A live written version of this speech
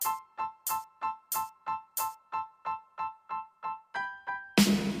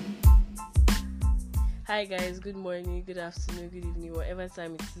Hi guys, good morning, good afternoon, good evening, whatever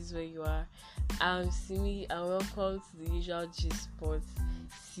time it is where you are. I'm Simi and welcome to the Usual G Sports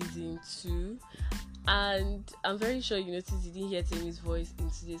Season 2. And I'm very sure you noticed you didn't hear Tammy's voice in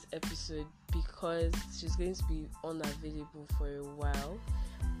today's episode because she's going to be unavailable for a while,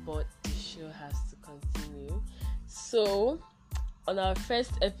 but the show has to continue. So, on our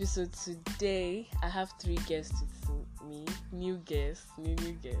first episode today, I have 3 guests with me. New guests.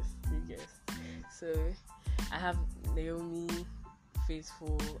 So, I have Nayomee,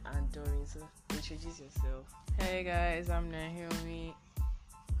 Faithful, and Doreen. So, introduce yourself. Hey guys, I'm Nayomee.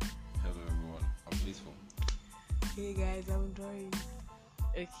 Hello everyone, I'm Faithful. Hey guys, I'm Doreen.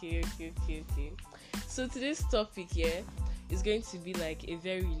 Okay. So, today's topic here is going to be like a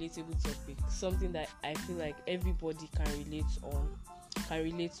very relatable topic. Something that I feel like everybody can relate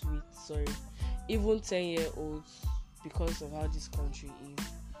with. Even 10-year-olds, because of how this country is.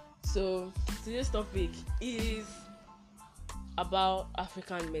 So today's topic is about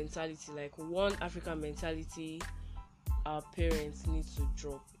African mentality, like one African mentality our parents need to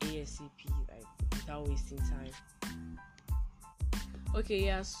drop ASAP, like without wasting time. Okay,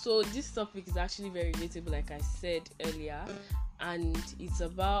 yeah, so this topic is actually very relatable, like I said earlier, and it's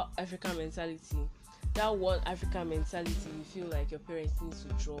about African mentality. That one African mentality you feel like your parents need to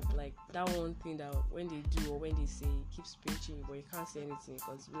drop, like that one thing that when they do or when they say keeps pinching you, but you can't say anything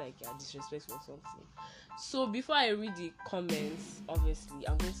because you like you're disrespectful or something. So before I read the comments, obviously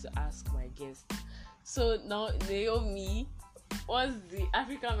I'm going to ask my guest. So now, Nayomee, what's the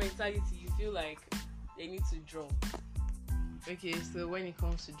African mentality you feel like they need to drop? Okay, so when it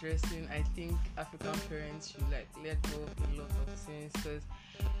comes to dressing, I think African parents should like let go of a lot of things, because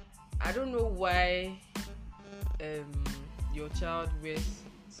I don't know why your child wears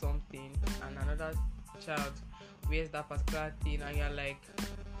something and another child wears that particular thing, and you're like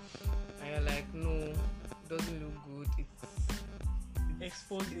no, it doesn't look good, it's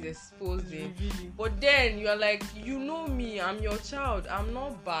exposing. But then you're like, you know me, I'm your child, I'm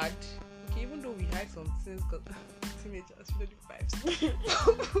not bad. Okay, even though we hide some things because teenagers, you know the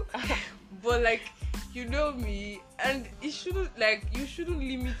vibes. But like, you know me, and you shouldn't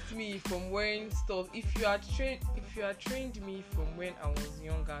limit me from wearing stuff. If you are trained me from when I was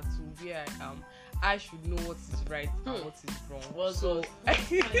younger to where I am, I should know what is right and what is wrong. So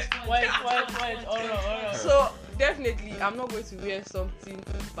Alright. So definitely I'm not going to wear something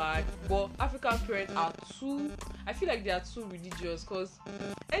bad. But African parents are too, I feel like they are too religious, because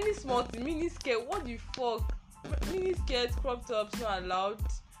any small thing, mini skirt, what the fuck? Mini skirt, crop tops not allowed.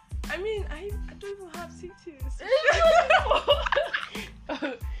 I mean, I don't even have titties.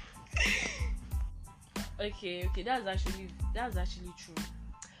 Okay, that's actually true.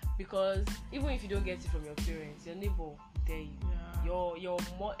 Because even if you don't get it from your parents, your neighbor will tell you. Yeah. Your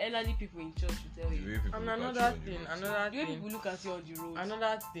more elderly people in church will tell you. And another thing. The way people look at you on the road.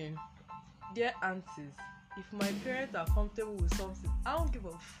 Another thing, dear aunties, if my parents are comfortable with something, I don't give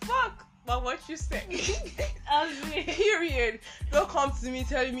a fuck about what you say. Period. Don't come to me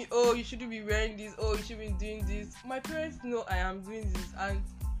telling me, oh, you shouldn't be wearing this, oh, you should be doing this. My parents know I am doing this, and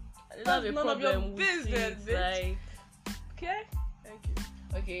that's none of your business, bitch. Like, okay? Thank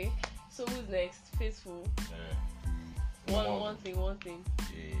you. okay, so who's next? Faithful. One thing.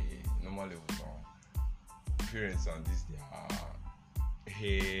 Normal level parents and this they are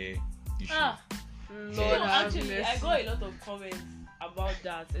hair issue. Lord have Actually, mercy. I got a lot of comments about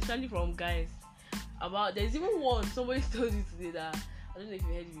that, especially from guys. There's even one somebody told you today that I don't know if you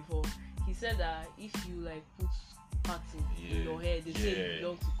heard it before. He said that if you like put parting in your hair, they say it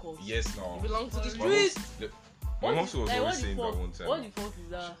belongs to cause. Yes, now. You belong to the My streets. mom was always saying that one time. What the fuck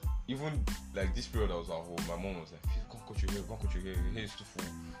is that? Even like this period I was at home, my mom was like, "Come cut your hair, your hair is too full.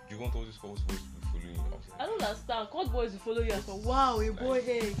 Do you want all these calls boys to be following you?" I was like, I don't understand. Court boys will follow you and say, wow, a boy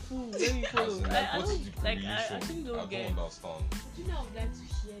hair full. Let me follow. I actually don't get. I don't understand. Do you know I would like to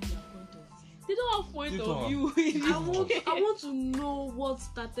hear their point of view? They don't have point of view. I want to know what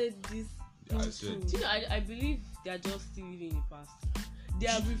started this. I said, Do you know, I believe they are just still living in the past. They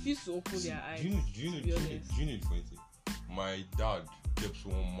have refused to open their eyes. do you know the funny thing? My dad kept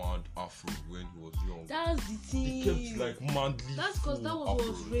one mad afro when he was young. That's the thing. He kept like madly. That's because that was what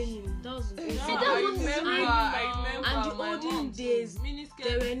was raining. That was the I remember. and the my olden mom days, miniskirt,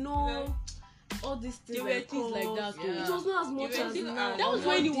 there were no all these things. There were things like that. Yeah. It was not as much as now. That was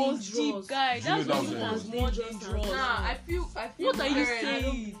when it was cheap, guy. Do you know That's when that it was was more dangerous dangerous. Nah, I feel. What are you parents-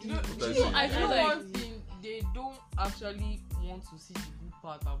 saying? You know, What are you you know, saying? I feel like one thing, they don't actually want to see the good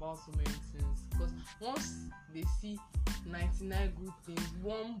part about so many things, because once they see 99 good things,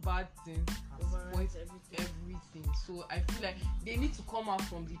 one bad thing has spoiled everything. So I feel like they need to come out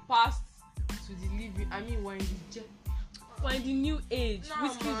from the past to the living. I mean, we're in the We're in the new age, Nah,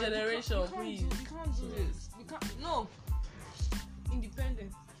 whiskey man, generation, please. We can't do this. We can't. No.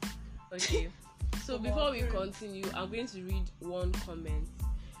 Independence. Okay. So Of before our we parents. continue, I'm going to read one comment.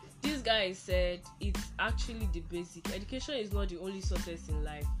 This guy said it's actually the basic. Education is not the only success in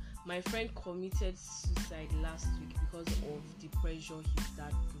life. My friend committed suicide last week because of the pressure his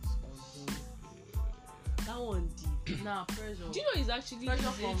dad puts on him. That one deep. Nah, pressure. Do you know it's actually Pressure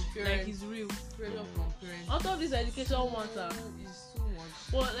his from age, like parents. it's real. Pressure from parents. Out of this education matter. It's too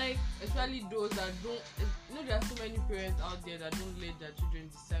much. But like Especially those that don't. You know, there are so many parents out there that don't let their children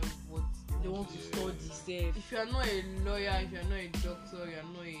decide what they want to study safe. If you are not a lawyer, if you are not a doctor, you are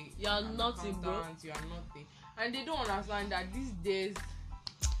not a. You are nothing, bro. accountant, you are nothing, and they don't understand that these days.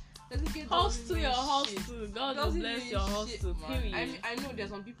 Hustle your hustle. God will bless your hustle. Period. I mean, I know there's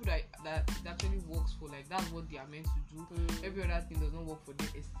some people that actually works for, like, that's what they are meant to do. Every other thing does not work for them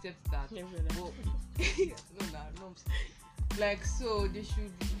except that. Every No. Like, so they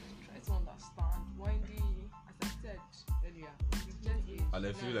should try to understand why as I said earlier, the young age, And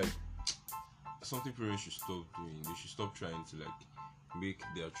I feel like something parents should stop doing. They should stop trying to like make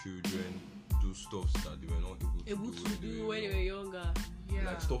their children do stuff that they were not able to do when they were younger. yeah.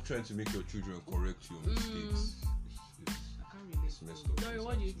 Like, stop trying to make your children correct your mistakes. It's I can't relate. it's messed up. Doreen, It's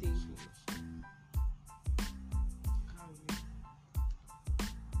what do you absolutely think? so messed I can't relate.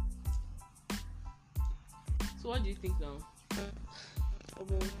 So what do you think now?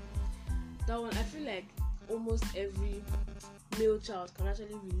 That one, I feel like almost every male child can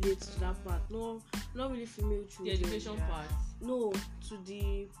actually relate to that part. No, not really female The children. education part. No, to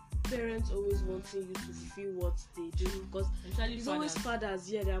the parents always wanting you to feel what they do, because Especially it's always fathers.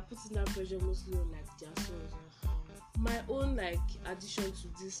 Yeah, they are putting that pressure mostly on like their sons. My own like addition to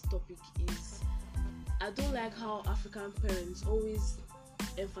this topic is I don't like how African parents always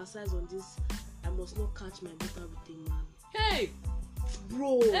emphasize on this. I must not catch my daughter with a man. Hey!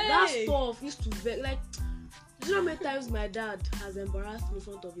 Bro, that stuff used to be like. Do you know how many times my dad has embarrassed me in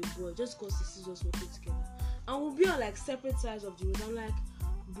front of a boy just because he sees us working together? And we'll be on like separate sides of the road. I'm like,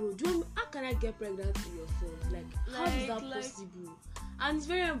 bro, how can I get pregnant in your phone? Like, how is that possible? And it's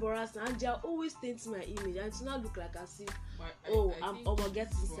very embarrassing. And they are always tainting my image. And to not look like as if, I'm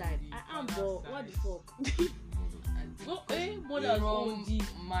get inside. I am, but what the fuck? Mother's own deep.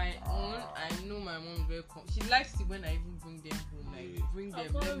 My own, I know my mom is very she likes it when I even bring them home. Like, bring them,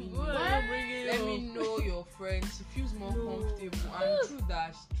 let me know. Let me know your friends. She feels more comfortable, and through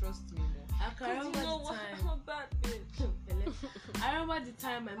that, she trusts me more. I remember You know the what? time. I'm not that bitch. I remember the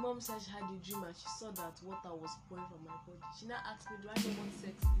time my mom said she had a dream and she saw that water was pouring from my body. She now asked me, do I know what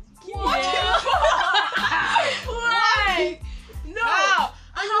sex is? Why? No.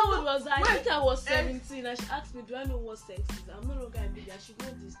 How old was I? I think I was 17 and she asked me, do I know what sex is? I'm no longer a baby. I should know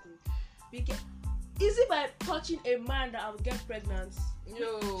this thing. Because is it by touching a man that I will get pregnant?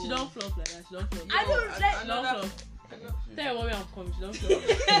 Yo. She don't flop like that. She don't flop. I don't like. She don't flop. Tell your mommy I'm coming. She don't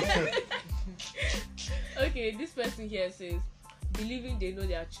flop. Okay, this person here says believing they know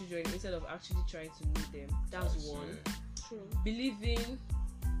their children instead of actually trying to know them. That's one. True. Believing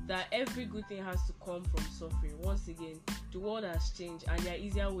that every good thing has to come from suffering. Once again, the world has changed and there are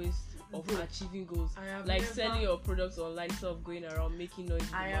easier ways of achieving goals, like selling your products online instead of going around making noise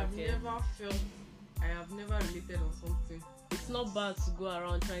in the market. I have never related on something. It's not bad to go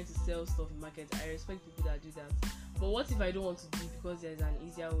around trying to sell stuff in market. I respect people that do that. But what if I don't want to do it because there's an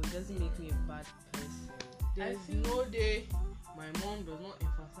easier way? It doesn't make me a bad person. There's no day my mom does not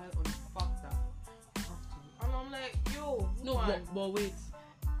emphasize on the fact that you have to. And I'm like, yo, No, but wait.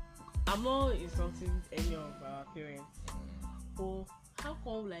 I'm not insulting any of our parents. But how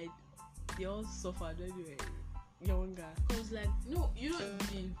come like they all suffered when they were younger? Because like, no, you know the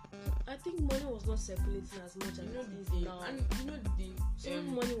thing. I think money was not circulating as much as You know it the is thing. now. And you know the thing. So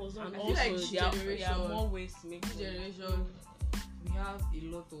money was not. And I also, feel like this there are generation- more ways to make This money. generation, we have a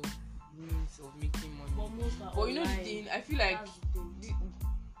lot of means of making money. But most are But you know the online. thing, I feel like That's the thing.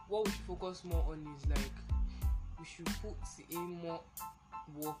 what we should focus more on is like we should put in more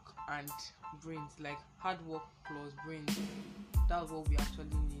work and brains, like hard work plus brains. That's what we actually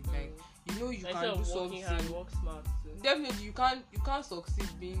need. Like, you know, you Instead can do of working something. hard, work smart. So. Definitely, you can't succeed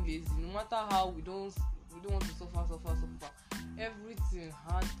being lazy. No matter how we don't want to suffer. Everything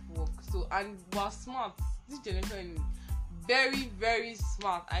hard work. So, and we're smart. This generation is very, very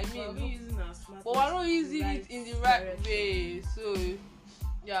smart. I mean, But we're using our smartphones but we're not in the using right it in the right direction. way. So,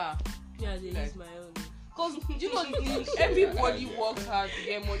 yeah. Yeah, they Like- use my own. Cause you know the thing, everybody works hard to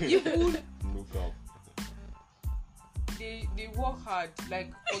get money. Even No cap. they work hard.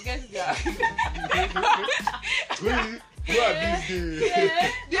 Like, forget their Who are these days?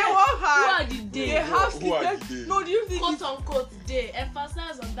 They work Who hard. are the They day? have Who are sleepless. the day? No, do you think Quote unquote day.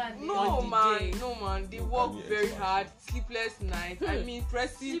 Emphasize on that day. No on the man, day? no man. They No, work can you very explain? hard. Sleepless nights. I mean,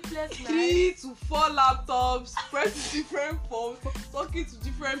 pressing Sleepless 3 to 4 laptops, pressing different phones, talking to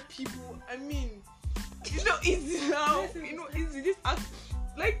different people. I mean, you know, easy now. You know, easy. This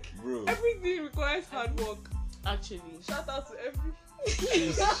like Bro. everything requires hard work. Actually, Shout out to every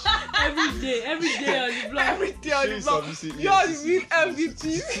every day on the block. every day on the She's block. obviously You're the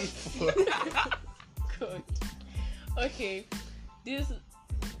EFCC. real MVP. God. Okay, this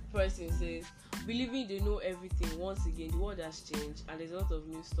person says, believing they know everything. Once again, the world has changed and there's a lot of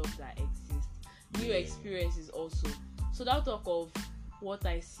new stuff that exists, new Yeah. experiences also. So that talk of what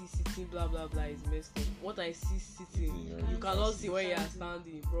I see sitting blah blah blah is messed up. What I see sitting, Yeah, you cannot see where you are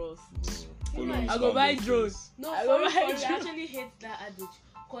standing, bros. Follow I me, go stand buy up, drone. please. No, I for real, don't I like actually hate that adage.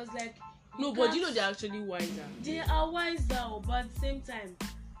 Cause like No, but you know they're actually wiser. they are wise now, but at the same time,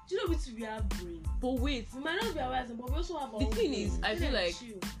 do you know we have brain? But wait, We might not be wise, but we also have our the own thing brain. is, I Let feel them like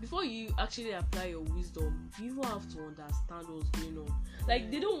chill. before you actually apply your wisdom, you even have to understand what's going on.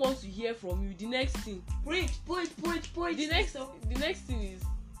 Like they don't want to hear from you. The next thing, point. the next thing is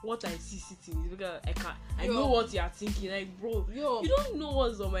what I see sitting. Is because I Yo. know what you are thinking. Like, bro, Yo, you don't know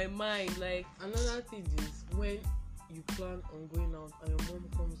what's on my mind. Like, another thing is when you plan on going out and your mom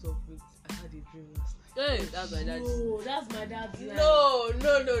comes up with, I had a dream last night. hey, that's my dad. No, that's my dad's line. No.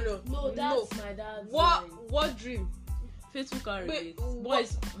 No, that's my dad's What line. what dream? Faithful can't Wait, relate.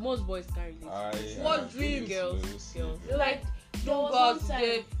 Boys, most boys can't relate. What dream, girls? You're like, There don't was go out one time-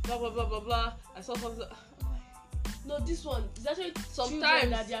 today, blah blah blah blah blah. I saw something. No, this one is actually Sometimes- children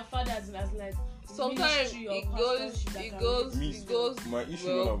that their fathers as like Sometimes ministry or it goes, pastorship that it can goes, Me, it goes. my issue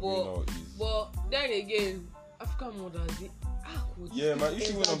well, when I'm going out is But then again, African mothers, they would yeah, my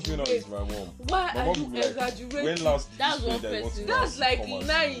issue when I'm going out is my mom. Why My are mom you will be like, exaggerating? when last did That's you say one that you want person. to That's like come and see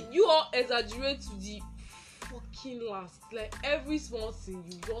nine. me? You all exaggerate to the fucking last. Like every small thing,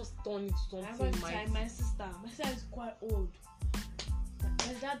 you just turn it to I remember something the time mighty. my sister is quite old.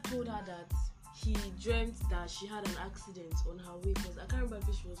 My dad told her that he dreamt that she had an accident on her way because I can't remember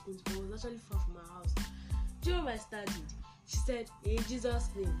if she was going to, but it was actually far from her house. Do you know what my sister did? She said, in Jesus'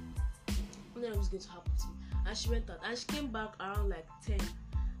 name, nothing is going to happen to me. And she went out and she came back around like 10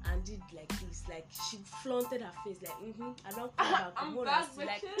 and did like this. Like she flaunted her face, like, I don't come back. I'm What back, I see,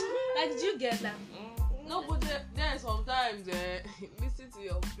 like, bitch. like, did you get like, No, but then sometimes listen to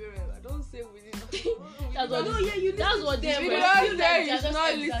your parents. I don't say within. That's what no, yeah, you that's listen what to this them, Because but I person. feel there like they're is just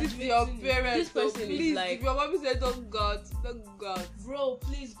not listen to your exaggerating it. parents. This person so is please, like- if your mommy said don't go out, don't go out. Bro,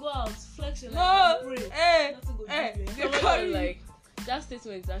 please go out, flex your No, life, and pray. hey, Nothing go hey, do you. they Somebody call was you. like that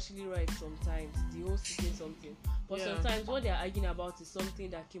statement is actually right sometimes. The whole saying something, but Yeah. sometimes what they are arguing about is something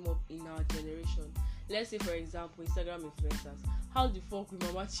that came up in our generation. Let's say, for example, Instagram influencers. How the fuck will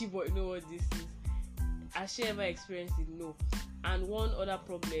Mama Chiboy know what this is? Has she ever experienced it? No. And one other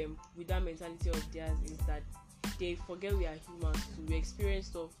problem with that mentality of theirs is that they forget we are humans too. We experience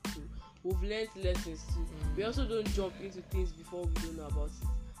stuff too. We've learned lessons too. We also don't jump into things before we don't know about it.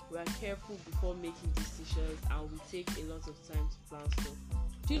 We are careful before making decisions and we take a lot of time to plan stuff.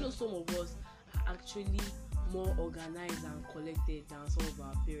 Do you know some of us are actually more organized and collected than some of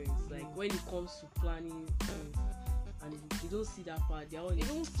our parents? Like when it comes to planning things, and they don't see that part. They only They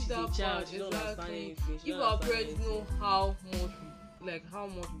don't see she's that a child. part, She don't understand exactly. anything. She If don't our understand parents anything. know how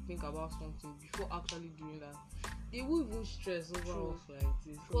much we think about something before actually doing that, they will even stress over True. us like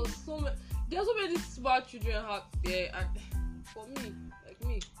this. For there are so many smart children out there, and for me, like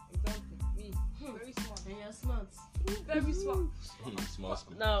me, example, me, very smart, And you're smart. very smart. Smart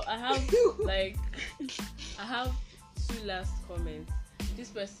school. Now I have I have two last comments. This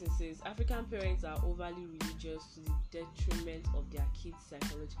person says African parents are overly religious to the detriment of their kids'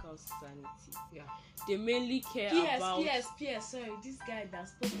 psychological sanity. Yeah. They mainly care about P.S. Sorry, this guy that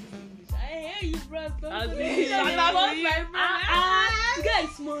spoke this English. I hear you, bro. As in- This guy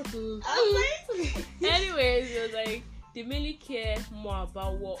is smart. Anyways, it was like they mainly care more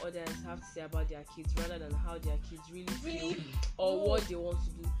about what others have to say about their kids rather than how their kids really feel or what they want to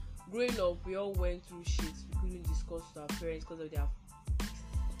do. Growing up, we all went through shit we couldn't discuss with our parents because of their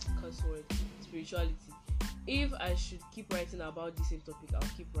spirituality. If I should keep writing about the same topic, I'll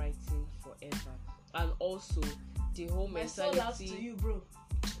keep writing forever. And also, the whole My soul loves to mentality, you, bro.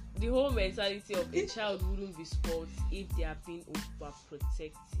 the whole mentality of a child wouldn't be spoiled if they are being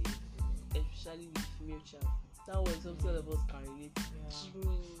overprotective, especially with female child. That was something all of us can relate.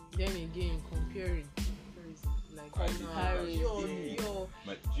 Yeah. Then again, comparing, like I did Comparing. yo,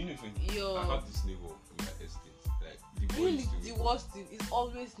 My, do you know if yo. I have this neighbor in my estate, like the boy Really, used to the wake up. worst thing is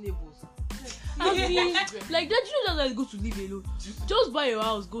always neighbors. I mean, like that, you know, that's go to live alone. Just buy your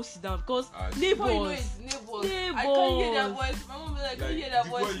house, go sit down, because Before you know neighbors. it's neighbors. I can't hear their voice. My mom be like, can you hear their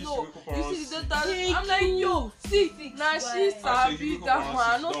voice? No. You see the daughter. I'm like, yo, see, now she sabi that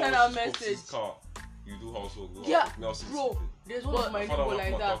man. No send her message. You do household. Yeah, bro. There's one of my neighbor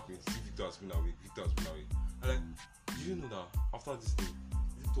like that. Victor has been away. I'm like, do you know that after this thing,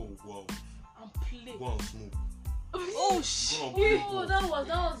 Victor will go out And play. go and smoke. Oh shit! Oh, that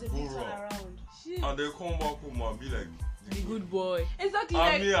was a big turnaround. Shit. And then come back home and be like, The good boy. Exactly.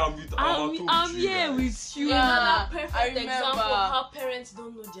 I'm here, I'm here with you. Yeah, Another perfect I remember. example of how parents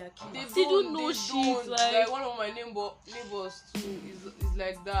don't know their kids. They don't know shit, like one of my neighbors too is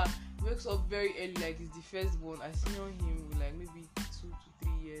like that. He wakes up very early, like he's the firstborn. I see on him with like maybe 2 to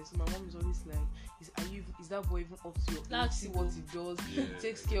 3 years. So my mom is always like, is that boy even up to your age? See what he does. Yeah, He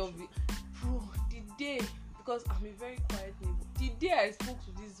takes care of it. Bro, the day, because I'm a very quiet neighbor. The day I spoke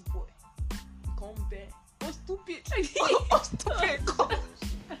to this boy, he come back. Was stupid. Was stupid.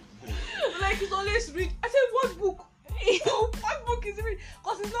 Like he's always read. I said, what book? What book is he reading?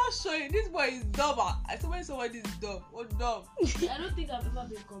 Because he's not showing. This boy is dumb. I said, when somebody is dumb, what dumb? I don't think I've ever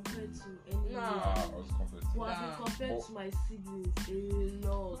been compared to anyone. I was compared to But I've been compared to my siblings a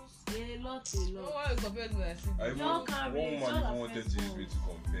lot. Why are you compared to my siblings? Y'all can't one really woman tell even her wanted first to use me to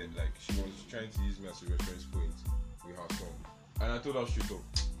compare. Like she was trying to use me as a reference point with her son, and I told her straight up,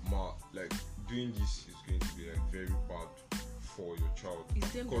 Ma, like doing this is going to be like very bad for your child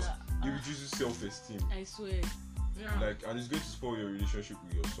It's them because that- it reduces self-esteem. I swear. Yeah. Like, and it's going to spoil your relationship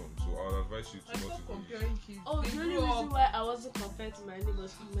with your son. So I'll advise you to I not stop to go use it. comparing kids. Oh, They the only grow reason up. why I wasn't compared to my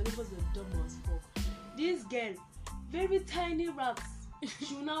neighbors were dumb as fuck. This girl, very tiny rats.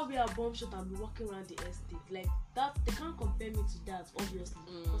 She will now be a bomb shot and be walking around the estate. Like that, they can't compare me to that, obviously.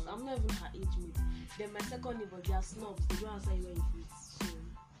 Because I'm not even her age mate. Then my second neighbor, they are snobs. They go outside where you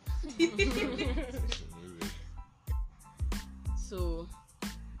eat. So,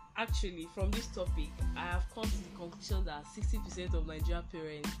 actually, from this topic, I have come to the conclusion that 60% of Nigerian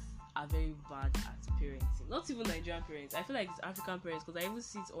parents are very bad at parenting. Not even Nigerian parents. I feel like it's African parents because I even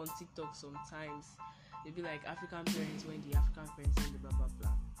see it on TikTok sometimes. They'll be like African parents when the African parents when the blah blah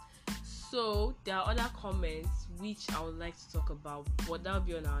blah. So there are other comments which I would like to talk about, but that'll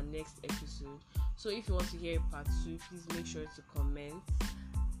be on our next episode. So if you want to hear part 2, please make sure to comment.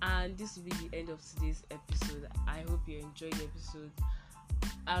 And this will be the end of today's episode. I hope you enjoyed the episode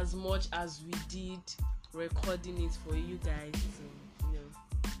as much as we did recording it for you guys to,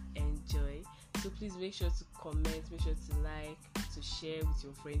 enjoy. So please make sure to comment, make sure to like, to share with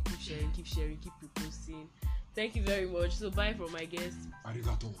your friends. Keep sharing, keep reposting. Thank you very much. So bye from my guests.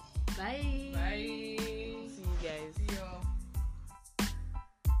 Arigato. Bye. Bye. See you guys. See ya.